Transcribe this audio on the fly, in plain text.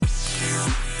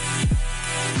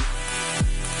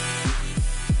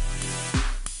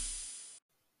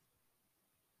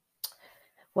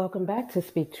Welcome back to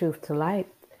Speak Truth to Light.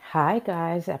 Hi,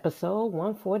 guys, episode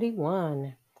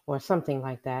 141 or something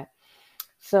like that.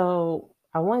 So,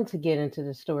 I wanted to get into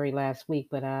the story last week,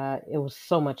 but it was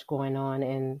so much going on,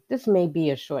 and this may be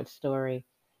a short story,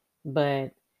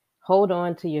 but hold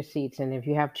on to your seats. And if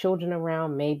you have children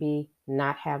around, maybe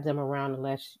not have them around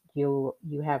unless you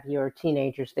have your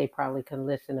teenagers. They probably can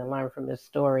listen and learn from this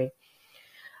story.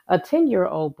 A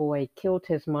 10-year-old boy killed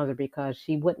his mother because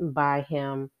she wouldn't buy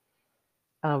him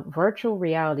a virtual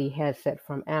reality headset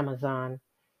from Amazon.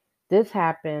 This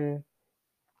happened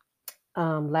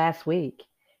last week,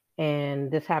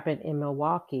 and this happened in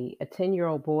Milwaukee. A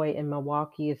 10-year-old boy in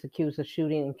Milwaukee is accused of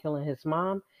shooting and killing his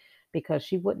mom because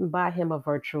she wouldn't buy him a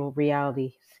virtual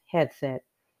reality headset.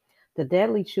 The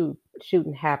deadly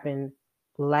shooting happened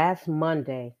last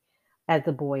Monday at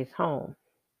the boy's home.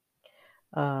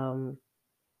 Um,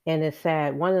 and it's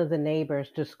sad. One of the neighbors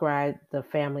described the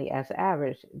family as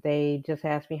average. They just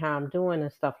asked me how I'm doing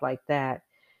and stuff like that.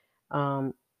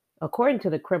 Um, According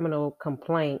to the criminal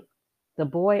complaint, the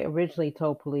boy originally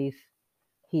told police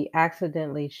he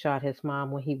accidentally shot his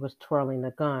mom when he was twirling the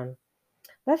gun.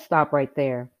 Let's stop right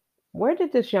there. Where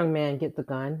did this young man get the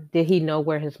gun? Did he know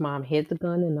where his mom hid the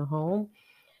gun in the home?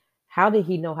 How did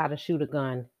he know how to shoot a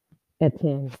gun at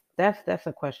 10? That's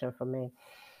a question for me.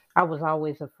 I was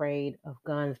always afraid of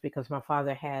guns because my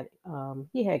father had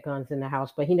he had guns in the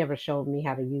house, but he never showed me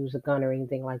how to use a gun or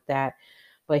anything like that.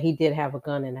 But he did have a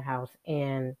gun in the house,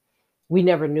 and we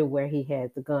never knew where he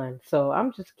had the gun. So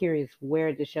I'm just curious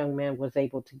where this young man was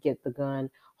able to get the gun,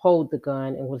 hold the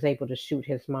gun, and was able to shoot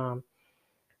his mom.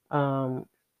 Um,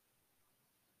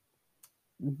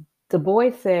 the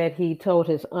boy said he told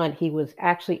his aunt he was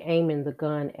actually aiming the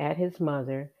gun at his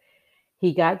mother.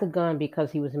 He got the gun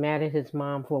because he was mad at his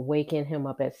mom for waking him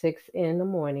up at 6 in the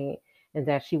morning and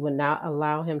that she would not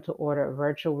allow him to order a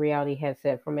virtual reality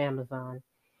headset from Amazon.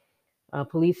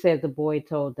 Police said the boy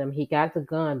told them he got the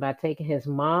gun by taking his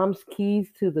mom's keys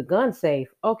to the gun safe.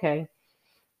 Okay,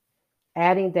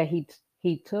 adding that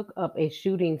he took up a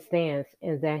shooting stance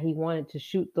and that he wanted to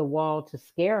shoot the wall to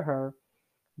scare her,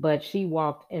 but she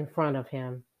walked in front of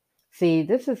him. See,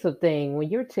 this is the thing when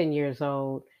you're 10 years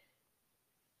old,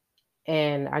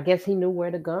 and I guess he knew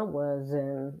where the gun was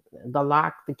and the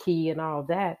lock, the key, and all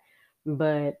that,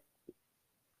 but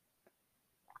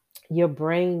your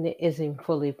brain isn't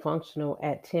fully functional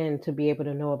at 10 to be able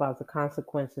to know about the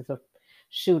consequences of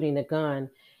shooting a gun,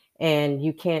 and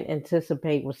you can't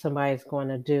anticipate what somebody's going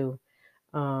to do.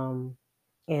 Um,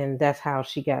 and that's how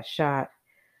she got shot.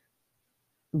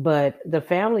 But the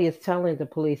family is telling the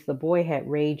police the boy had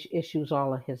rage issues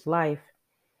all of his life.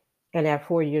 And at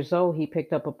 4 years old, he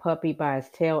picked up a puppy by its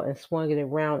tail and swung it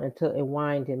around until it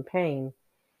whined in pain.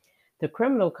 The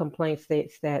criminal complaint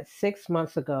states that 6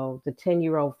 months ago, the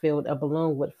 10-year-old filled a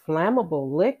balloon with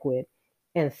flammable liquid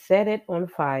and set it on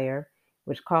fire,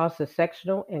 which caused the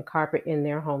sectional and carpet in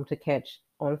their home to catch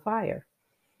on fire.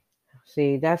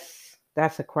 See, that's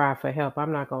a cry for help.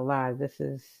 I'm not gonna lie. This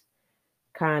is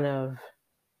kind of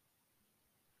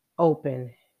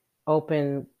open,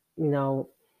 open, you know,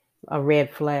 a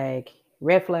red flag.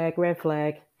 Red flag, red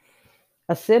flag.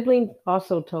 A sibling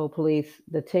also told police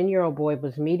the 10-year-old boy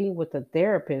was meeting with a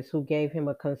therapist who gave him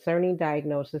a concerning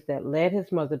diagnosis that led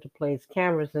his mother to place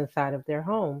cameras inside of their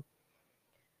home.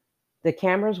 The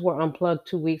cameras were unplugged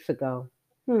 2 weeks ago.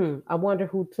 I wonder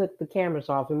who took the cameras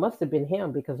off. It must have been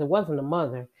him because it wasn't a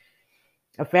mother.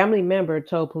 A family member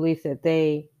told police that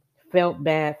they felt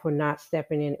bad for not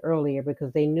stepping in earlier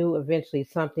because they knew eventually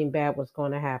something bad was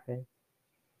going to happen.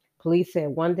 Police said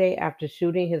one day after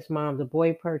shooting his mom, the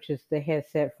boy purchased the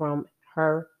headset from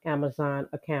her Amazon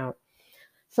account.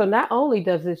 So not only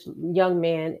does this young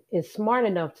man is smart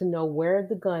enough to know where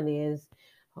the gun is,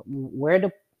 where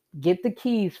to get the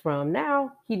keys from.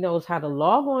 Now he knows how to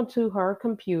log on to her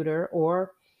computer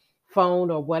or phone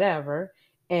or whatever,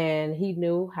 and he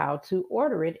knew how to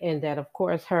order it, and that of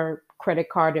course her credit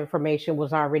card information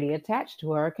was already attached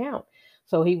to her account.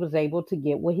 So he was able to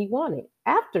get what he wanted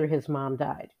after his mom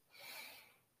died.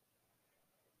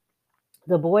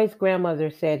 The boy's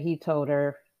grandmother said he told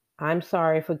her, "I'm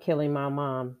sorry for killing my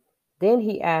mom." Then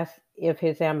he asked if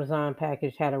his Amazon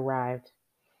package had arrived.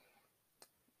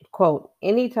 Quote,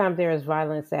 anytime there is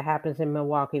violence that happens in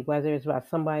Milwaukee, whether it's about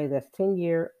somebody that's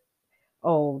 10-year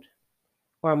old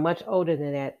or much older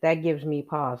than that, that gives me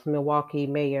pause. Milwaukee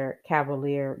Mayor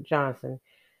Cavalier Johnson.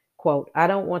 Quote, I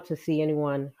don't want to see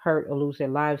anyone hurt or lose their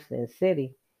lives in the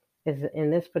city. In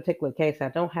this particular case, I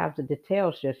don't have the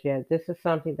details just yet. This is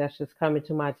something that's just coming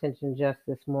to my attention just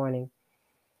this morning.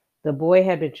 The boy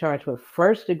had been charged with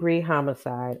first degree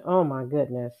homicide. Oh my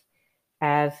goodness.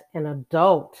 As an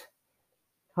adult.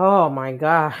 Oh my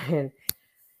God. And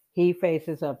he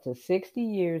faces up to 60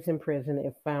 years in prison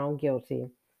if found guilty.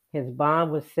 His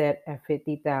bond was set at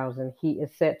 50,000. He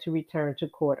is set to return to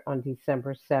court on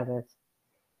December 7th.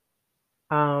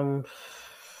 Um,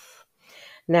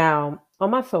 Now, on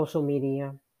my social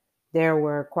media, there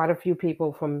were quite a few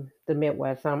people from the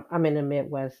Midwest. I'm in the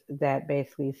Midwest that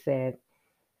basically said,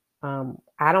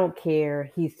 I don't care.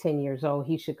 He's 10 years old.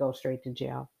 He should go straight to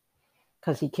jail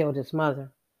because he killed his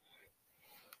mother.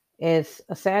 It's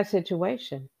a sad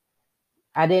situation.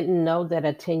 I didn't know that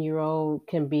a 10-year-old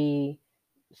can be,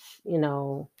 you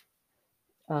know,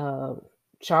 uh,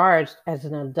 charged as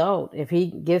an adult. If he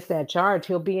gets that charge,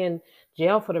 he'll be in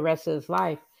jail for the rest of his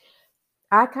life.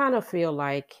 I kind of feel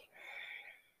like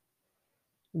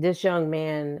this young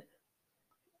man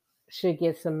should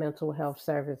get some mental health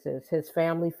services. His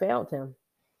family failed him.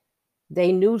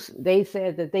 They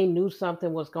said that they knew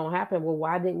something was going to happen. Well,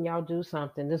 why didn't y'all do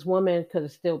something? This woman could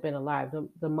have still been alive.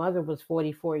 The mother was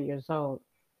 44 years old.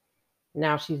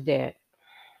 Now she's dead.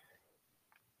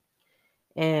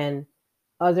 And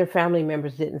other family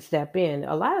members didn't step in.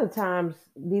 A lot of times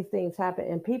these things happen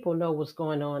and people know what's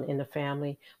going on in the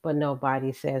family, but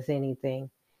nobody says anything.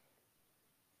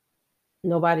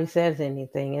 Nobody says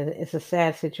anything. It's a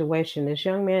sad situation. This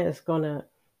young man is going to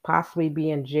possibly be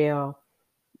in jail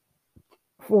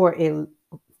for a,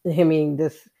 I mean,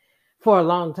 this for a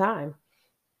long time.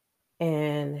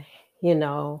 And, you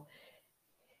know,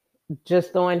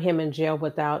 just throwing him in jail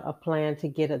without a plan to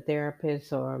get a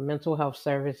therapist or mental health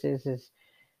services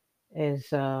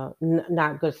is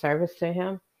not good service to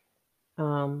him.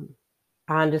 Um,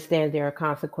 I understand there are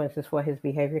consequences for his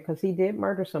behavior because he did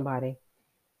murder somebody.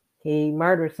 He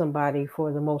murdered somebody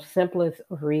for the most simplest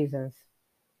of reasons,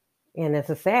 and it's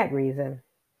a sad reason.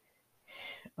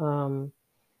 Um,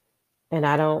 and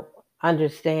I don't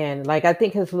understand. Like, I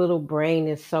think his little brain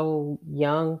is so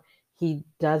young, he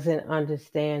doesn't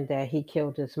understand that he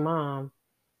killed his mom,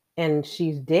 and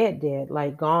she's dead, dead,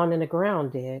 like gone in the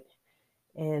ground, dead.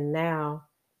 And now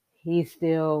he's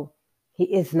still he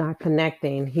is not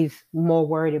connecting. He's more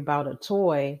worried about a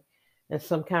toy and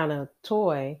some kind of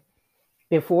toy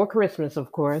before Christmas,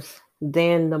 of course,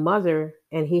 than the mother,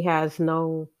 and he has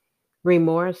no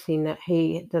remorse.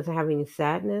 He doesn't have any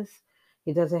sadness.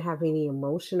 He doesn't have any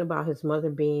emotion about his mother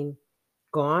being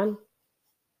gone.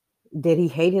 Did he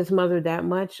hate his mother that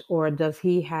much, or does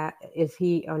he have? Is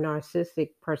he a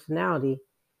narcissistic personality?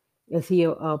 Is he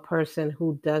a person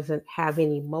who doesn't have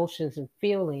any emotions and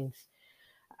feelings?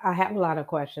 I have a lot of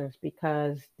questions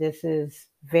because this is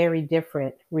very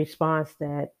different response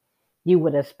that you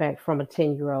would expect from a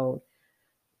 10-year-old.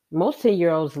 Most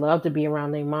 10-year-olds love to be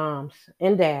around their moms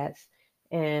and dads.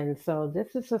 And so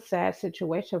this is a sad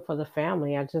situation for the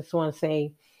family. I just want to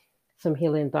say some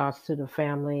healing thoughts to the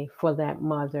family for that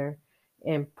mother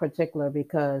in particular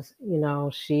because,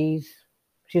 she's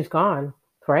gone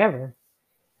forever.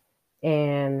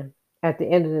 And at the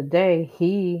end of the day,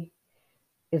 he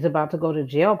is about to go to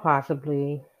jail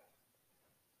possibly,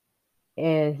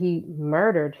 and he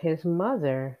murdered his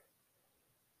mother.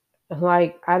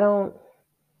 Like, I don't,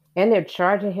 and they're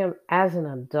charging him as an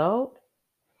adult.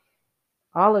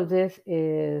 All of this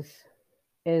is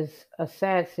a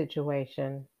sad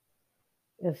situation.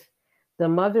 It's the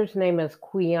mother's name is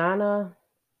Quiana.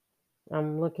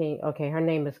 I'm looking. Okay, her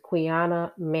name is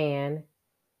Quiana Mann.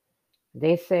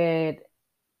 They said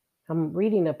I'm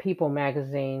reading a People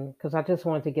magazine because I just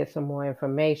wanted to get some more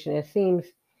information. It seems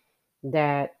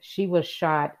that she was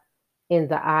shot in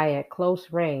the eye at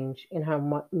close range in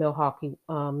her Milwaukee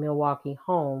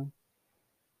home.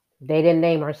 They didn't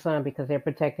name her son because they're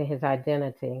protecting his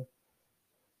identity.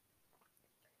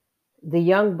 The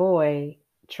young boy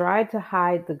tried to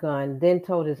hide the gun, then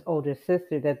told his older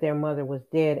sister that their mother was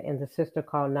dead, and the sister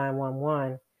called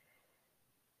 911.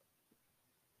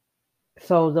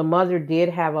 So the mother did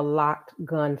have a locked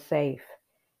gun safe.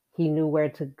 He knew where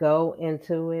to go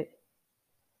into it,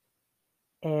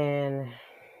 and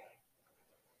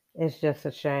it's just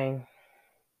a shame.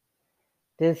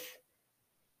 This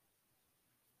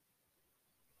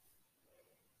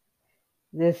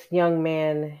this young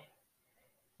man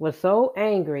was so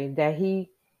angry that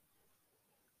he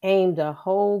aimed a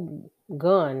whole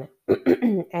gun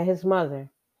at his mother.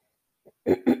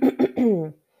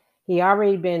 He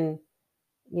already been,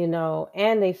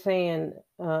 and they saying,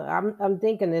 I'm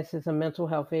thinking this is a mental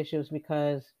health issues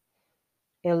because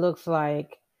it looks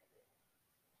like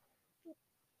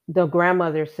the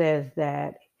grandmother says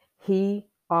that he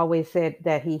always said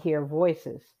that he hear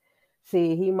voices.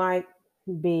 See, he might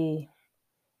be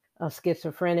a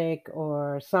schizophrenic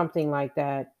or something like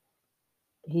that.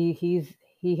 He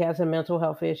has a mental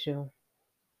health issue.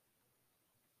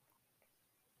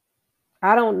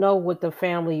 I don't know what the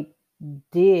family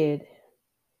did.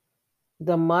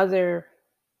 The mother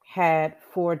had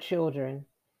 4 children.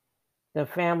 The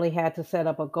family had to set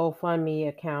up a GoFundMe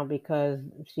account because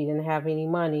she didn't have any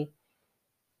money.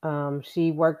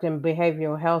 She worked in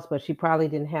behavioral health, but she probably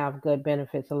didn't have good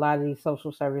benefits. A lot of these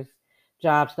social service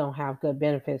jobs don't have good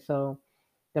benefits. So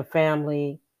the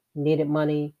family needed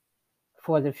money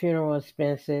for the funeral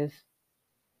expenses,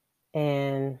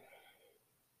 and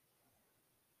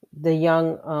the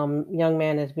young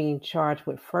man is being charged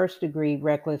with first degree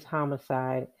reckless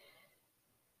homicide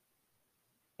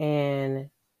and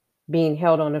being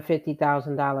held on a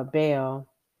 $50,000 bail.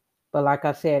 But like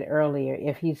I said earlier,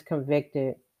 if he's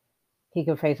convicted, he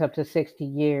could face up to 60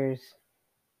 years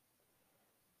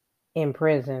in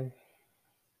prison.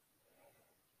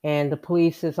 And the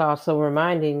police is also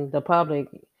reminding the public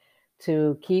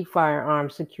to keep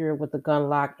firearms secured with the gun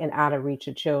lock and out of reach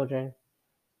of children.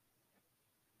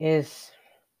 It's,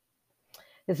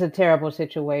 it's a terrible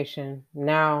situation.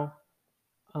 Now,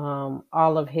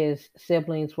 all of his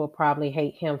siblings will probably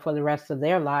hate him for the rest of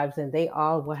their lives, and they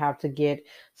all will have to get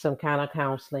some kind of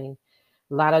counseling,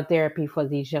 a lot of therapy for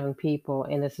these young people,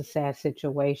 and it's a sad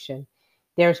situation.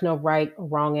 There's no right or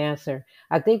wrong answer.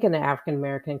 I think in the African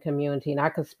American community, and I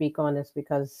could speak on this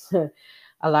because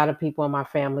a lot of people in my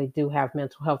family do have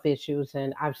mental health issues,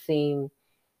 and I've seen,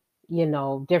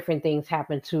 different things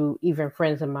happen to even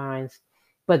friends of mine,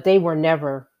 but they were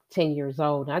never 10 years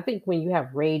old. I think when you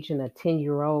have rage in a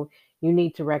 10-year-old, you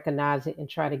need to recognize it and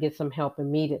try to get some help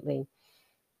immediately.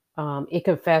 It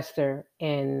could fester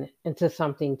into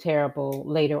something terrible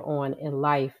later on in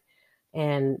life.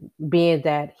 And being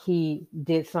that he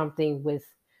did something with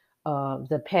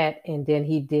the pet, and then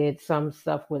he did some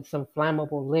stuff with some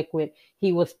flammable liquid,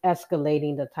 he was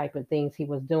escalating the type of things he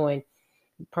was doing.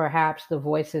 Perhaps the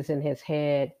voices in his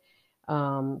head,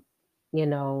 um, you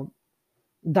know,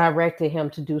 directed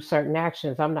him to do certain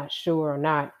actions. I'm not sure or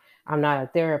not. I'm not a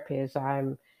therapist.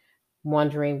 I'm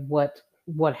wondering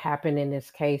what happened in this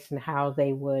case and how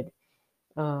they would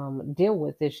deal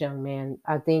with this young man.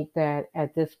 I think that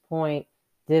at this point,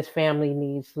 this family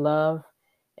needs love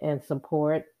and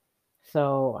support.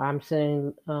 So I'm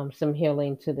sending some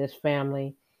healing to this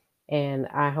family, and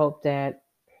I hope that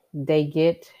they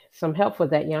get some help for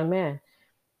that young man,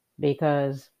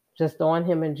 because just throwing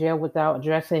him in jail without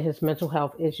addressing his mental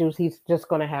health issues, he's just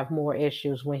going to have more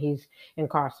issues when he's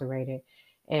incarcerated.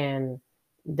 And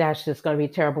that's just going to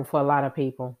be terrible for a lot of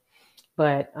people.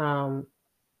 But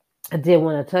I did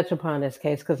want to touch upon this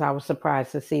case because I was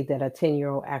surprised to see that a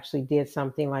 10-year-old actually did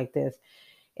something like this.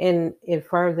 And it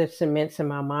further cements in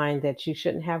my mind that you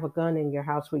shouldn't have a gun in your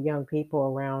house with young people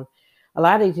around. A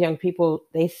lot of these young people,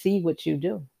 they see what you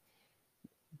do.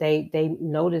 They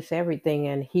notice everything,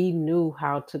 and he knew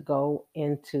how to go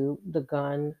into the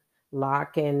gun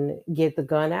lock and get the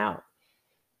gun out.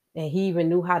 And he even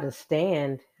knew how to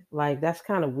stand. Like, that's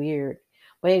kind of weird.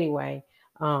 But anyway,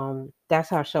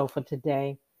 that's our show for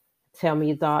today. Tell me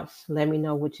your thoughts. Let me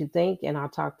know what you think, and I'll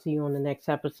talk to you on the next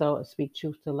episode of Speak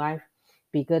Truth to Life.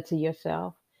 Be good to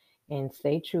yourself and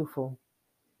stay truthful.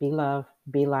 Be love,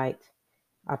 be light.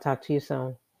 I'll talk to you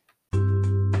soon.